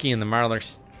be lucky in the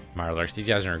Marlarks. These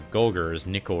guys are Golgers,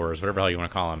 Nicors, whatever the hell you want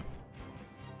to call them.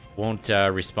 Won't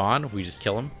respawn if we just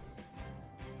kill them.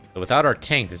 But without our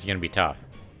tank, this is going to be tough.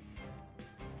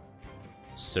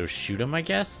 So shoot him, I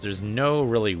guess? There's no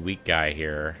really weak guy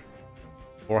here.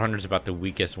 400 is about the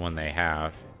weakest one they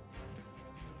have.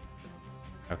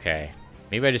 Okay.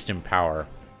 Maybe I just empower.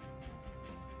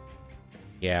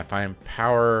 Yeah, if I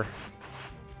empower,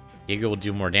 Diego will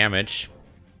do more damage.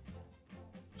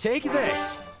 Take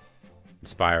this.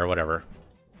 Inspire, whatever.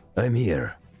 I'm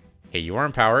here. Okay, you are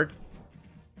empowered.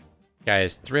 Guy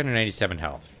has 397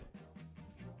 health.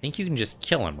 I think you can just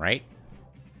kill him, right?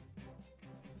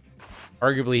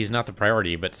 Arguably, he's not the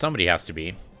priority, but somebody has to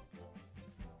be.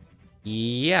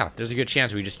 Yeah, there's a good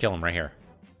chance we just kill him right here.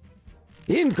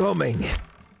 Incoming!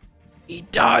 He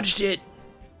dodged it!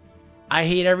 I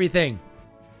hate everything.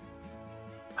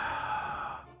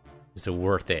 Is it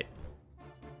worth it?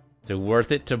 Is it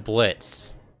worth it to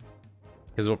blitz?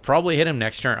 Because we'll probably hit him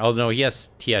next turn. Oh, no, he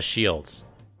has shields.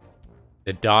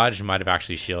 The dodge might have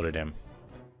actually shielded him.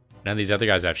 None of these other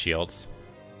guys have shields.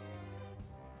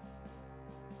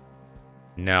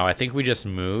 No, I think we just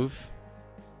move.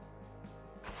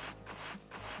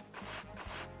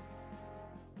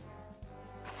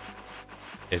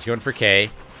 It's going for K.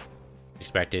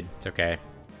 Expected. It's okay.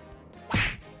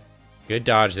 Good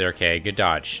dodge there, K. Good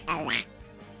dodge.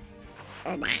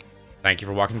 Thank you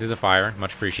for walking through the fire.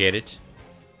 Much appreciated.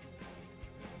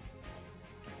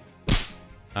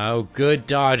 Oh, good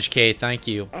dodge, K. Thank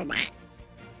you.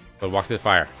 But walk through the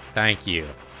fire. Thank you.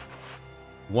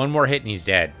 One more hit and he's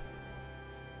dead.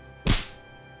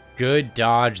 Good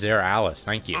dodge there, Alice.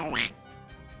 Thank you. How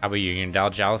about you? You gonna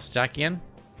dodge Alice attack again?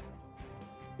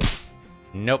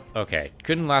 Nope. Okay.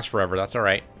 Couldn't last forever. That's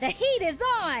alright. The heat is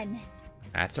on.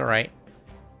 That's alright.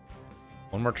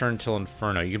 One more turn till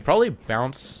Inferno. You can probably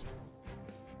bounce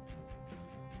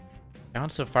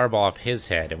a fireball off his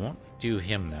head. It won't do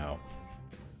him, though.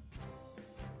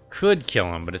 Could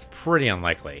kill him, but it's pretty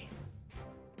unlikely.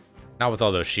 Not with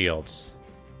all those shields.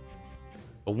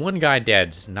 But one guy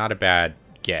dead's not a bad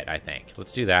get, I think.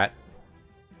 Let's do that.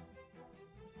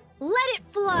 Let it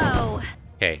flow.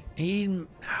 Okay.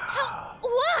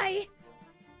 Why?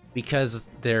 Because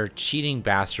they're cheating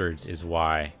bastards is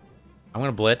why. I'm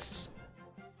gonna blitz.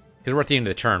 Because we're at the end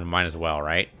of the turn, might as well,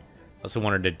 right? Also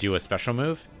wanted to do a special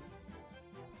move.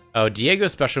 Oh,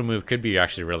 Diego's special move could be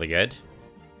actually really good.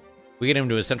 We get him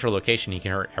to a central location, he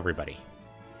can hurt everybody.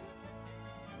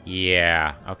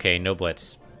 Yeah, okay, no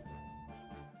blitz.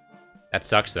 That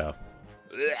sucks, though.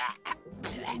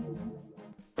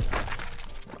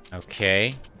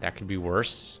 Okay, that could be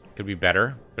worse. Could be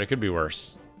better, but it could be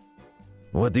worse.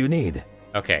 What do you need?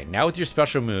 Okay, now with your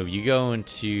special move, you go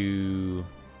into... You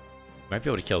might be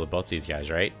able to kill both these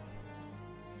guys, right?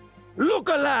 Look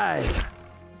alive!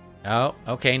 Oh,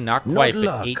 okay, not quite, Not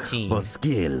luck, but 18. but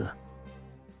skill.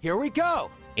 Here we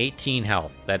go. 18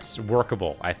 health. That's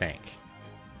workable, I think.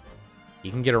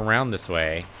 You can get around this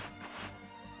way.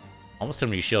 Almost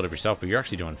time you shield up yourself, but you're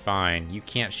actually doing fine. You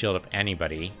can't shield up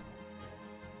anybody.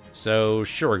 So,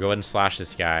 sure, go ahead and slash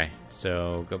this guy.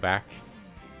 So, go back.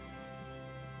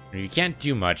 You can't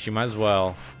do much. You might as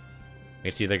well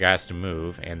wait till the other guy has to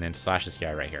move, and then slash this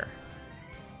guy right here.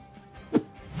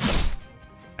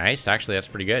 Nice. Actually, that's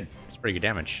pretty good. That's pretty good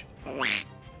damage.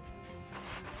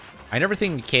 I never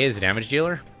think K is a damage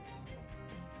dealer.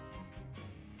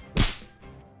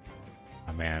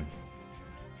 Oh, man.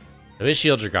 So his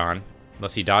shields are gone.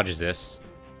 Unless he dodges this.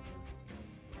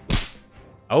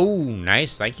 Oh,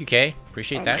 nice. Thank you, Kay.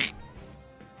 Appreciate that.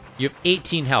 You have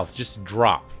 18 health. Just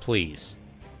drop, please.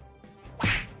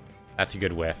 That's a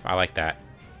good whiff. I like that.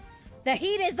 The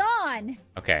heat is on!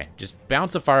 Okay, just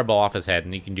bounce a fireball off his head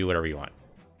and you can do whatever you want.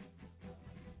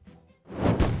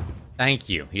 Thank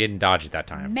you. He didn't dodge it that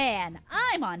time. Man,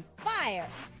 I'm on fire!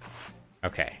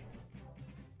 Okay.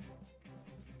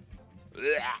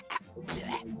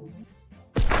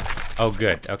 Oh,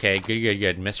 good. Okay,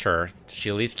 good. Missed her. She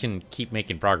at least can keep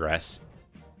making progress.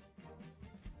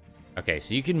 Okay,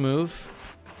 so you can move.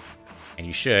 And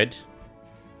you should.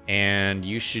 And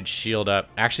you should shield up.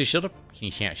 Actually, shield up.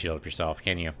 You can't shield up yourself,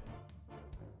 can you?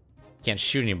 Can't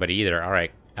shoot anybody either.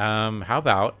 Alright. How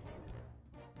about...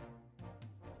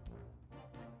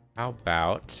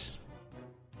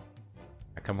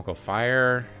 a chemical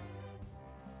fire?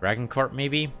 Dragon Corp,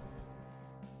 maybe?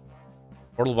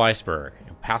 Portal of Iceberg.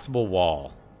 Impassable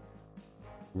wall.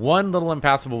 One little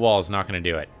impassable wall is not going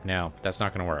to do it. No, that's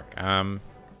not going to work.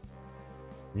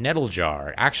 Nettle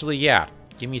jar. Actually, yeah.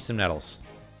 Give me some nettles.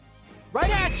 Right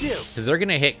at you! Because they're going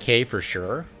to hit K for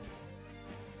sure.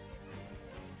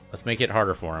 Let's make it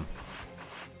harder for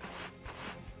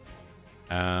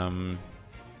him.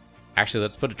 Actually,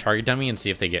 let's put a target dummy and see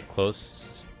if they get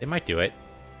close. They might do it.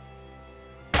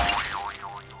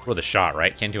 Worth a shot,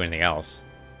 right? Can't do anything else.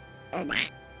 Can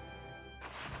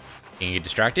you get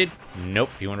distracted? Nope,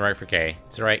 he went right for K.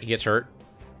 It's alright, he gets hurt.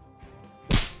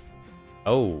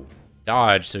 Oh,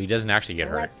 dodge, so he doesn't actually get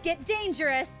hurt. Let's get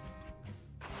dangerous!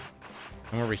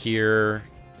 Come over here,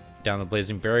 down the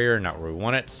blazing barrier, not where we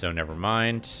want it, so never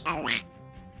mind.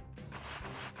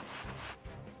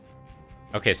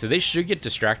 Okay, so they should get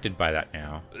distracted by that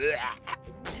now.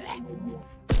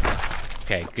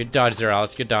 Okay, good dodge there,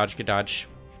 Alice. Good dodge.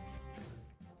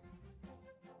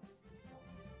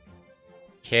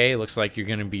 Okay, looks like you're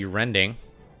gonna be rending.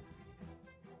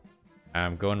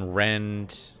 Go and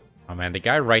rend. Oh man, the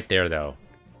guy right there though.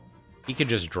 He could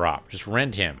just drop. Just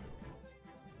rend him.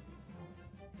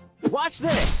 Watch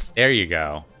this! There you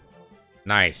go.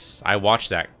 Nice. I watched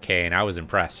that, Kay, and I was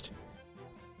impressed.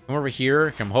 Come over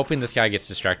here. I'm hoping this guy gets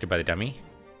distracted by the dummy.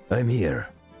 I'm here.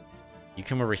 You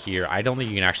come over here. I don't think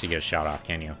you can actually get a shot off,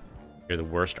 can you? You're the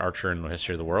worst archer in the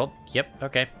history of the world. Yep,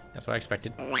 okay. That's what I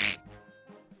expected.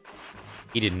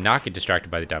 He did not get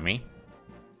distracted by the dummy.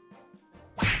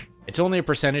 It's only a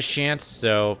percentage chance,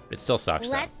 so it still sucks,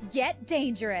 though. Let's get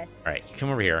dangerous! Alright, you come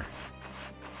over here.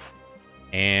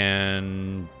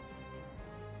 And...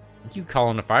 you call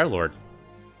in a Fire Lord.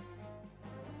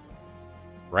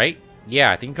 Right?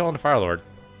 Yeah, I think you call in a Fire Lord.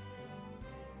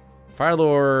 Fire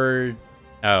Lord...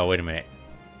 oh, wait a minute.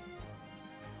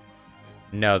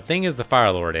 No, the thing is the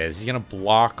Fire Lord is, he's going to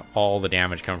block all the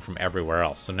damage coming from everywhere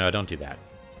else. So no, don't do that.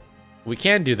 What we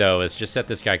can do, though, is just set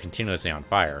this guy continuously on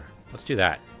fire. Let's do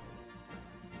that.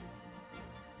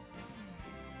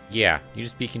 Yeah, you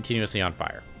just be continuously on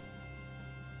fire.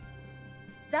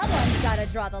 Someone's gotta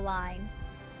draw the line.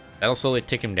 That'll slowly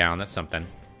tick him down. That's something.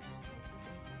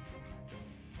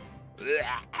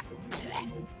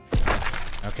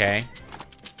 Okay.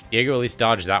 Diego at least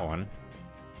dodged that one.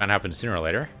 Gonna happen sooner or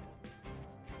later.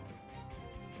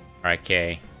 Alright,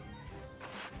 Kay.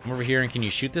 Come over here and can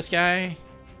you shoot this guy?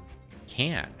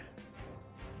 Can.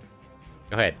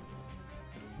 Go ahead.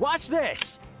 Watch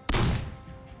this!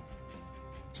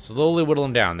 Slowly whittle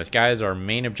him down. This guy is our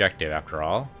main objective, after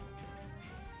all.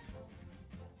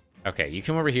 Okay, you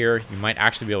come over here. You might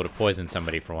actually be able to poison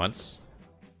somebody for once.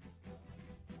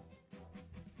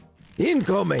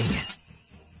 Incoming!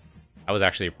 That was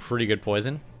actually a pretty good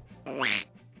poison.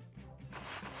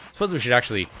 Suppose we should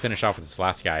actually finish off with this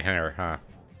last guy, huh?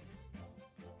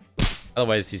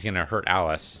 Otherwise, he's gonna hurt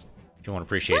Alice. If you want to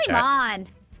appreciate Flame that. on!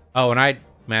 Oh, and I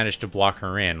managed to block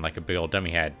her in like a big old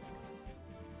dummy head.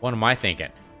 What am I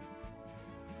thinking?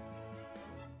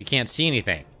 You can't see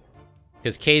anything.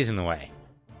 Because K's in the way.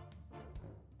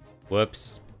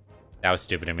 Whoops. That was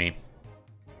stupid of me.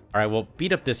 Alright, we'll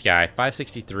beat up this guy.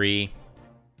 563.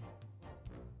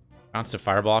 Bounced a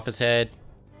fireball off his head.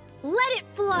 Let it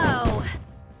flow!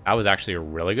 That was actually a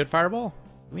really good fireball.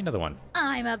 Give me another one.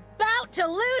 I'm about to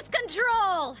lose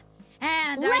control!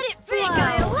 And I think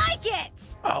I like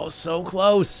it! Oh, so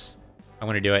close. I'm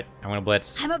gonna do it. I'm gonna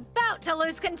blitz. I'm about to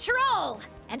lose control!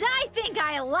 And I think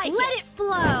I like it! Let it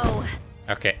flow!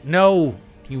 Okay. No!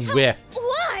 You whiffed.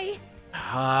 Why?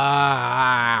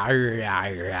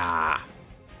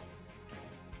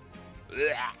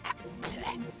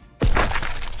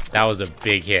 That was a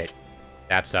big hit.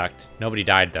 That sucked. Nobody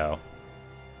died, though.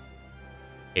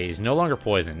 Okay, he's no longer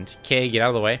poisoned. Kay, get out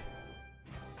of the way.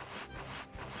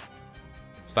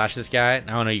 Slash this guy?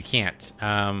 Oh, no, you can't.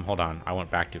 Hold on. I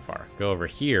went back too far. Go over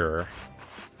here.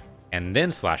 And then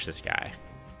slash this guy.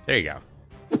 There you go.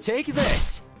 Take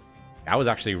this. That was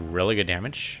actually really good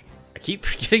damage. I keep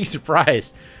getting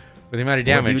surprised with the amount of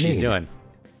damage he's doing.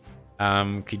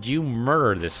 Could you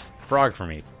murder this frog for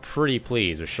me? Pretty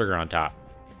please, with sugar on top.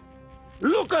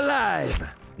 Look alive!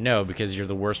 No, because you're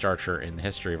the worst archer in the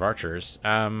history of archers.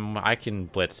 I can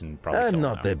blitz and probably kill I'm him,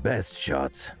 not though. the best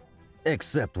shot.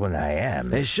 Except when I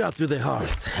am. A shot to the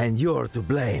heart, and you're to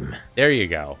blame. There you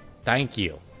go. Thank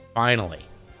you. Finally.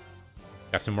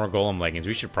 Got some more golem leggings.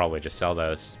 We should probably just sell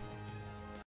those.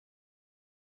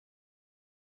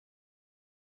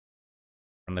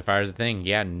 Friendly fire's a thing.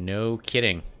 Yeah, no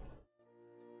kidding.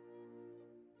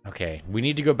 Okay, we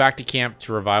need to go back to camp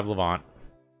to revive Levant.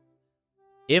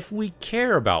 If we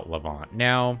care about Levant.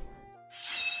 Now,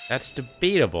 that's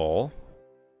debatable.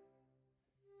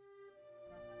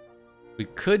 We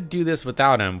could do this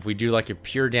without him. If we do like a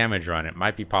pure damage run, it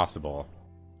might be possible.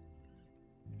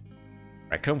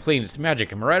 Alright, complete. It's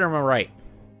magic. Am I right or am I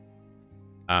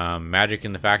right? Magic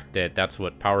in the fact that that's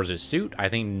what powers his suit. I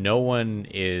think no one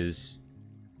is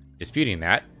disputing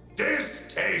that.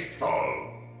 Distasteful.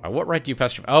 What right do you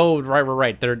pester? Oh,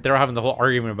 right. They're having the whole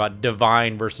argument about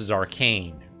divine versus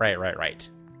arcane. Right.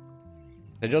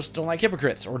 They just don't like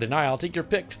hypocrites or denial. Take your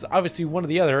pick. 'Cause obviously, one or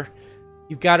the other.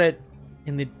 You've got it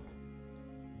in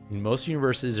most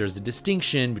universes. There's a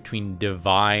distinction between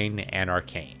divine and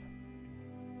arcane.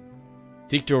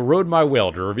 Seek to erode my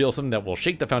will to reveal something that will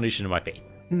shake the foundation of my faith.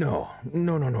 No.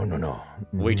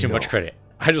 Way too much credit.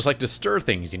 I just like to stir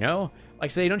things, you know?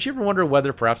 Like say, don't you ever wonder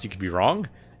whether perhaps you could be wrong?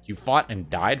 You fought and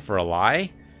died for a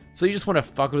lie? So you just want to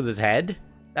fuck with his head?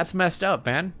 That's messed up,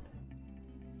 man.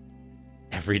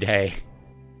 Every day.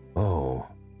 Oh.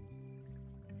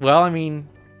 Well, I mean,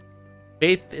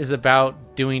 faith is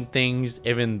about doing things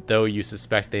even though you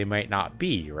suspect they might not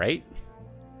be, right?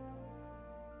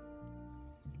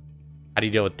 How do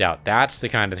you deal with doubt? That's the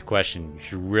kind of question you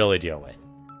should really deal with.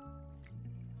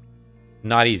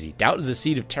 Not easy. Doubt is the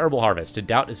seed of terrible harvest. To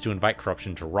doubt is to invite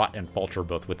corruption to rot and falter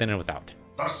both within and without.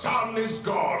 The sun is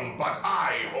gone, but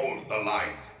I hold the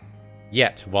light.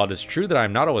 Yet, while it is true that I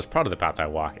am not always proud of the path I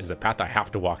walk, it is a path I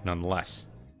have to walk nonetheless.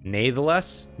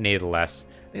 Natheless? I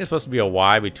think it's supposed to be a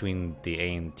Y between the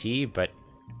A and T, but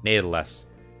natheless.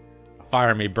 A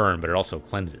fire may burn, but it also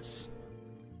cleanses.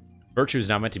 Virtue is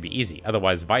not meant to be easy,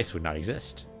 otherwise vice would not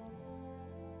exist.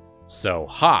 So,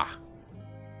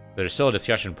 there's still a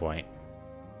discussion point.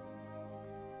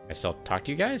 I still talk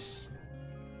to you guys?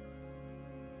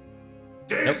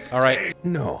 Nope. Alright.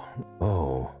 No.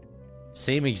 Oh.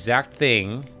 Same exact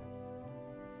thing.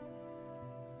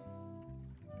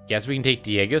 Guess we can take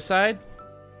Diego's side?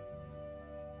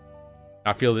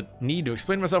 I feel the need to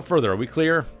explain myself further. Are we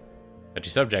clear? Touchy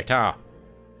subject, huh?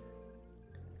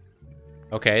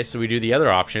 Okay, so we do the other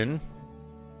option.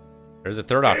 There's a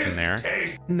third option there.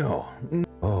 No.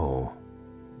 Oh.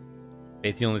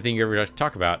 It's the only thing you ever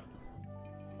talk about.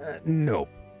 Nope.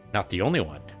 Not the only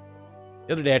one.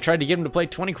 The other day I tried to get him to play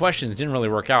 20 questions. Didn't really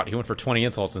work out. He went for 20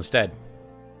 insults instead.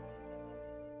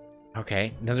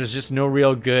 Okay, now there's just no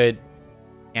real good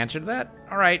answer to that?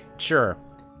 Alright, sure.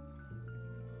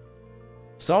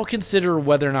 So I'll consider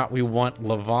whether or not we want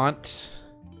Levant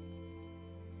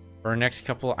for our next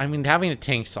couple. I mean, having a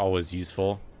tank's always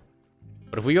useful.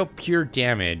 But if we go pure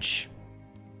damage,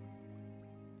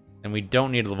 then we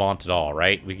don't need Levant at all,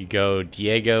 right? We could go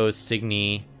Diego,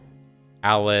 Signy,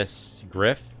 Alice,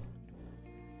 Griff.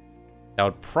 That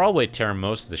would probably tear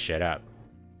most of the shit up.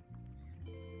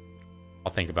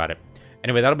 I'll think about it.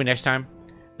 Anyway, that'll be next time.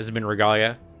 This has been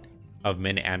Regalia of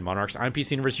Men and Monarchs. I'm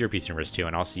PC Universe, you're PC Universe too,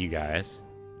 and I'll see you guys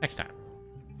next time.